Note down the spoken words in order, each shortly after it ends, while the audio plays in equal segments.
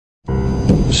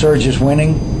The surge is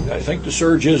winning. I think the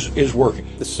surge is working.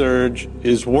 The surge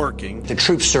is working. The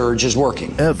troop surge is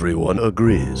working. Everyone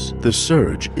agrees the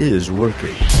surge is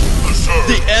working.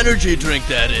 The energy drink,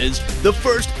 that is. The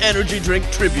first energy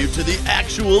drink tribute to the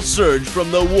actual surge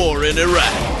from the war in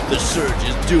Iraq. The surge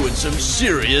is doing some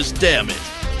serious damage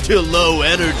to low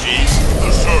energies.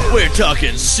 We're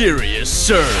talking serious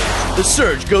surge. The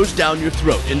surge goes down your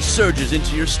throat and surges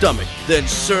into your stomach, then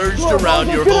surged around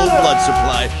your whole blood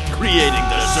supply, creating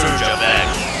the surge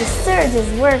effect. The surge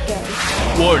is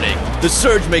working. Warning, the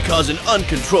surge may cause an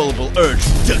uncontrollable urge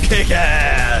to kick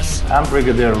ass. I'm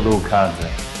Brigadier Lou Carter,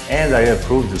 and I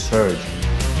approve the surge.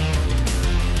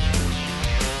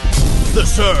 The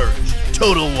surge,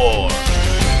 Total War.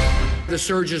 The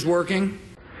surge is working.